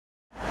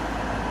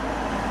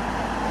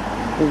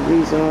think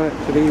these are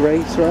actually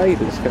race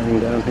riders coming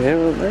down here,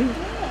 aren't they?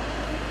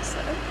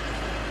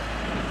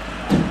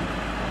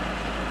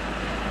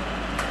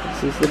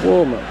 This is the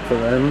warm-up for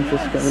them,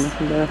 just going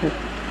up and down here.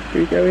 Should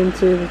we go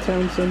into the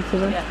town centre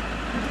then? Yeah.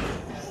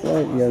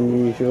 Slightly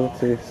unusual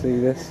to see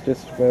this,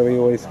 just where we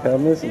always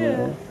come, isn't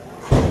it?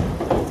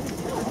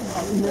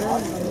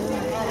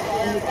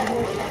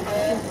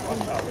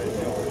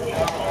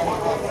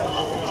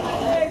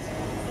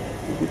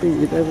 Do you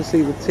think you'd ever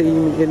see the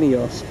Team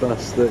Ineos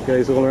bus that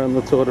goes all around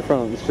the Tour de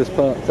France, just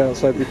parked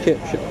outside the chip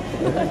shop?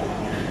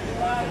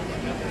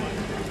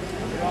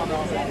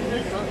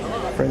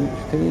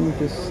 French team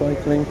just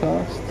cycling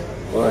past.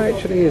 What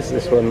actually is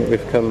this one that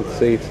we've come to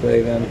see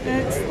today then?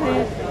 It's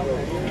the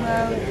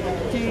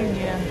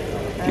junior.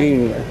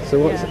 Junior. So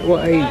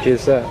what age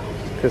is that?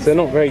 Because they're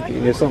not very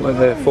junior, it's not like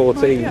they're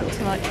 14. Up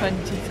to like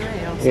 23 or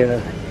something.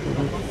 Yeah.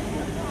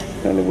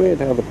 Kind of weird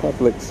how the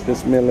public's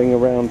just milling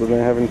around and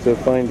they're having to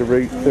find a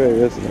route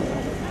through, isn't it?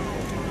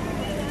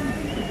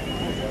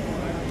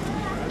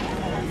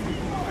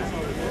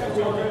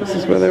 This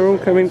is where they're all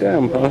coming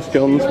down past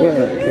John's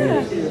work.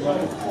 Yeah.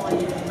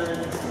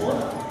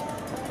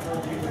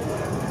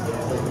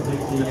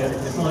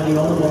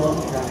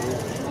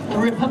 The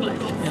Republic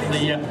in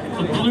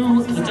the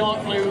blue, the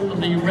dark blue,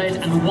 the red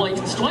and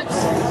white stripes.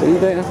 So you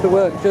don't have to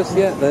work just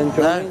yet then,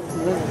 John? No.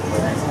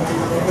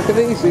 Look at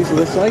these are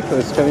the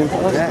cyclists coming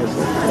past us.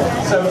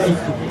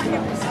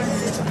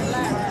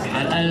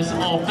 And as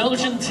our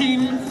Belgian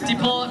team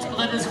depart,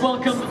 let us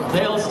welcome,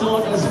 they'll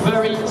start as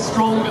very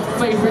strong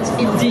favourites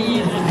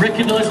indeed,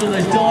 recognising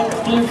those dark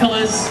blue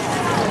colours.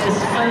 This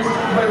first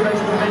road race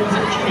of the men's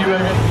junior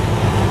road.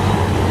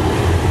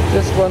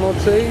 Just one or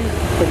two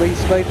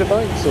police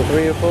motorbikes, or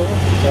 3 or 4,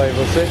 5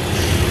 or 6,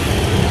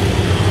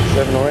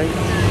 7 or 8.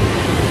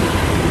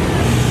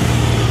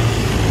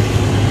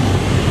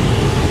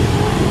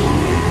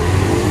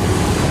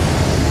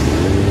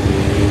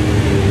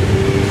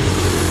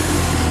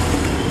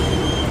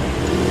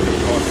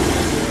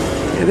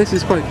 Yeah, this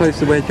is quite close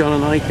to where John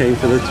and I came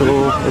for the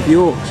Tour of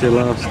Yorkshire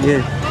last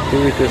year. We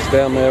were just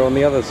down there on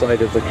the other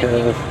side of the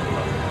curve,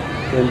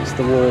 against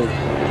the wall.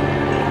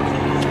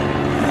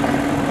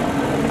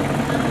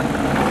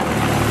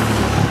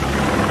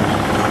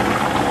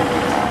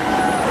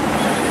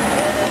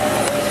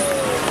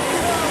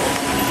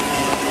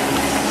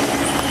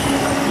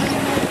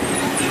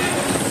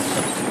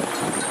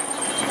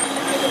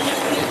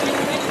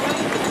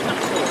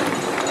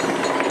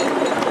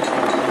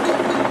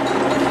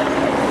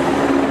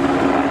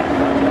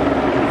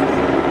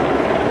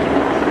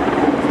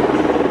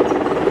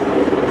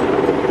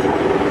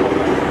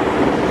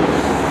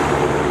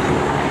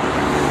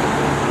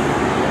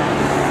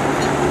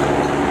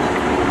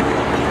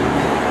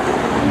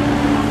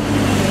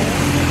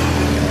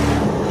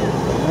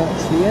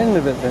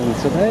 Of it then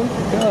today.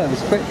 God, it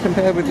was quick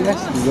compared with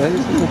yesterday.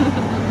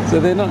 So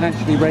they're not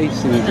actually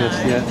racing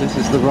just yet. This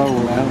is the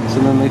rollouts,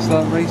 and then they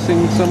start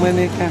racing somewhere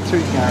near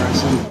Catterick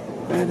Garrison.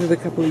 They added a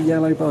couple of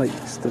yellow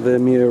bikes to their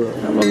mural.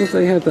 How long have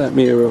they had that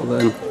mural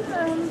then?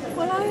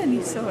 Well, I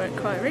only saw it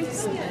quite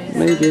recently.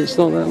 Maybe it's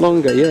not that long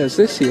ago. Yeah, it's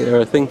this year.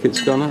 I think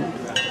it's gone up.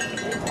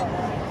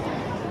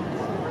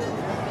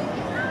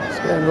 What's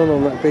going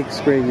on that big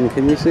screen?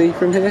 Can you see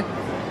from here?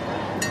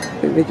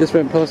 I think they just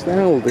went past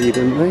Aldi,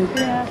 didn't they?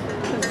 Yeah.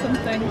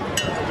 Something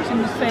in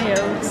the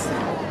fields.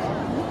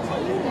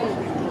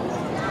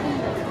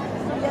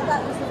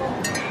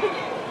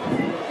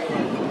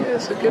 Yeah,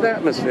 it's a good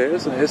atmosphere,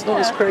 isn't it? It's not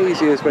as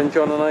crazy as when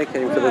John and I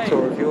came for the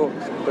Tour of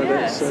Yorkshire, but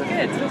it's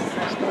good.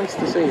 It's nice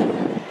to see.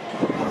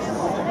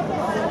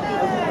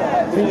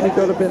 I think we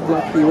got a bit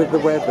lucky with the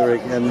weather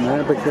again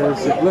there,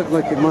 because it looked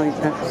like it might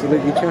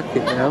absolutely chuck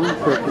it down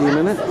for a few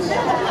minutes.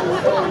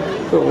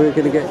 Thought we were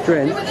going to get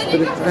drenched,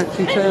 but it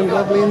actually turned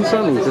lovely and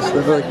sunny just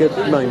at a good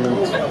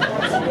moment.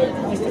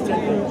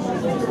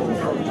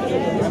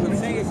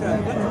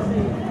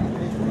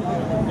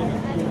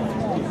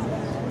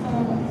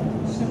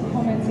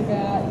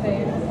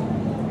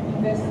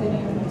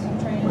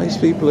 Most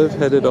people have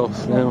headed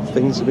off now,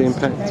 things are being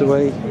packed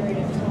away.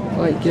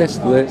 Like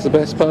yesterday, it's the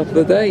best part of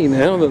the day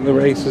now that the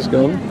race has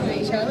gone.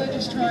 Each other,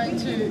 just trying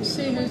to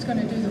see who's going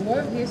to do the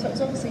work here, so it's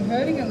obviously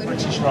hurting a little.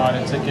 British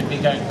riders that could be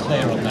going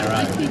clear on their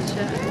own.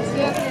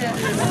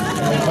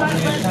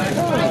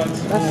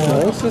 That's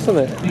nice, isn't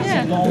it?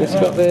 Yeah. It's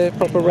got their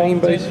proper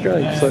rainbow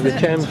stripes, like the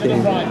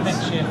champions.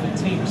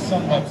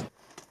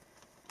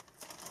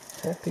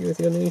 Happy with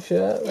your new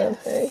shirt then,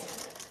 hey?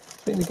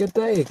 It's been a good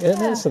day again,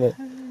 hasn't it?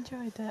 I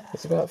enjoyed it.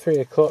 It's about 3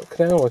 o'clock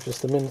now, or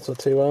just a minute or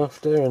two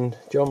after, and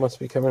John must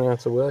be coming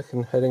out of work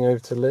and heading over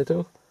to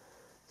Lidl.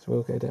 So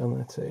we'll go down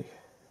there too.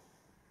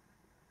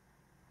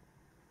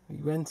 We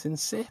went in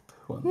SIP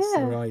once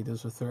the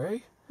riders were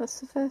through. That's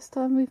the first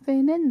time we've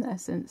been in there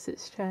since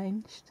it's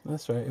changed.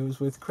 That's right, it was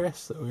with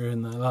Chris that we were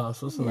in there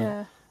last, wasn't it?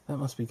 Yeah. That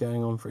must be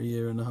going on for a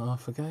year and a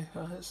half ago.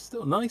 It's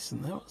still nice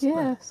in there, wasn't it?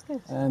 Yeah, it's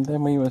good. And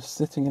then we were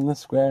sitting in the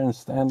square and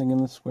standing in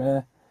the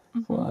square,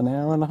 what, an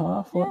hour and a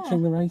half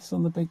watching the race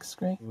on the big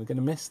screen. We're going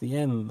to miss the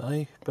end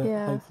though, but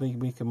hopefully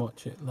we can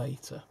watch it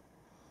later.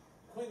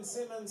 Quinn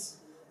Simmons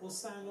will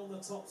stand on the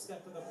top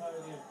step of the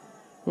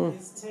podium.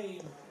 His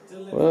team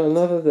delivered. Well,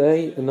 another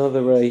day,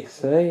 another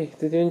race, eh?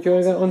 Did you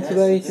enjoy that one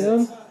today,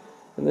 John?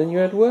 And then you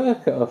had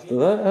work after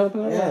that, how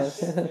about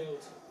that?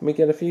 We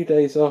get a few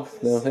days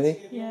off now,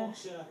 hey? Yeah.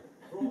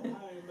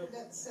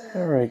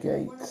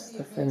 Harrogate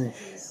to finish.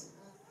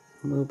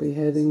 We'll be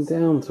heading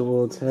down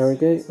towards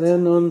Harrogate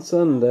then on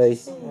Sunday.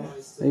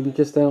 Maybe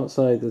just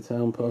outside the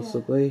town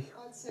possibly.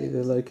 Be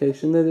the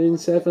location. They're doing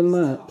 7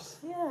 laps.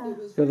 Yeah.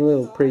 Got a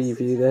little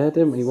preview there,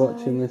 didn't we,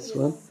 watching this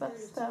one?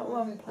 That's that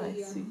one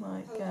place we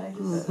might go,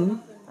 but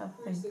I'll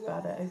think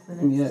about it over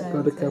the next day. Yeah,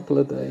 got a couple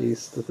of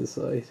days to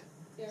decide.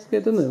 It's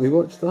good, isn't it? We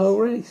watched the whole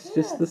race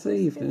just this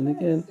evening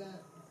again.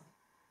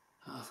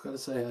 I've got to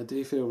say, I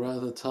do feel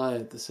rather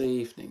tired this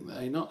evening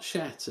though. Not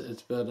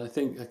shattered, but I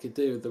think I could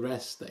do with the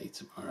rest day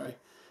tomorrow.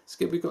 It's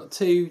good we've got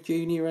 2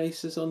 junior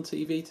races on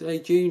TV today.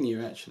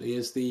 Junior actually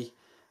is the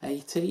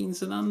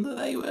 18s and under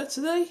they were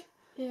today.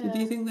 Yeah. Did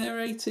you think they were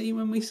 18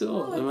 when we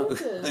saw them? I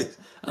didn't.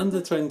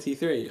 Under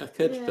 23, I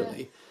could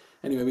believe.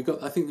 Anyway, we've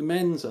got, I think, the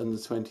men's under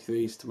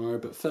 23s tomorrow,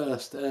 but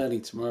first, early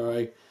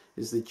tomorrow,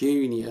 is the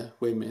junior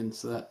women,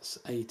 so that's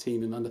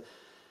 18 and under.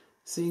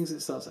 Seeing as it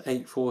starts at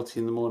 8:40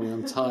 in the morning,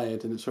 I'm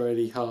tired and it's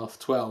already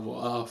 12:30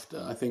 or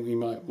after. I think we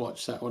might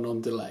watch that one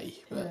on delay.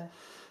 But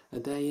a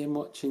day in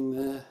watching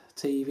the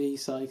TV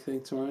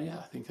cycling tomorrow, yeah,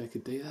 I think I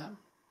could do that.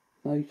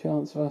 No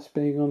chance of us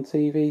being on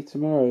TV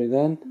tomorrow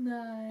then?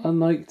 No.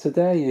 Unlike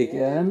today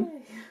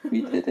again.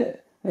 We did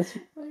it. That's,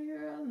 Well,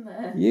 you're on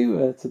there. you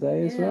were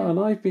today as well, and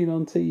I've been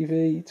on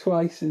TV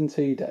twice in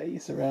 2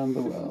 days around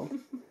the world.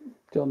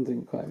 John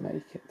didn't quite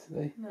make it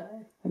today.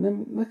 No. And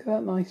then look at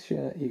that nice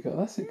shirt you got.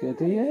 That's a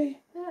goodie, eh?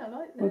 Yeah, I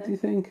like that. What do you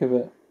think of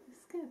it?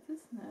 It's good,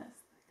 isn't it?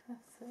 It's the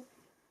classic.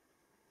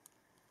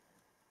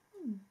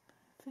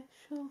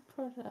 Official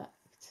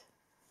product.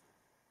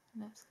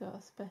 And it's got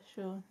a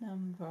special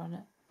number on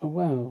it. Oh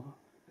wow,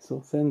 it's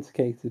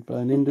authenticated by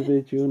an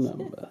individual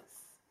number.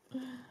 Are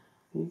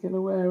you going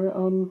to wear it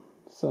on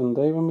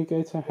Sunday when we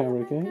go to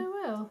Harrogate? I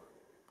will.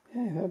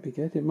 Yeah, that'd be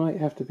good. It might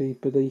have to be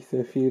beneath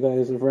a few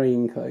layers of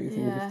rain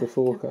clothing Yeah, if the could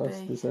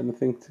forecast be. is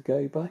anything to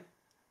go by.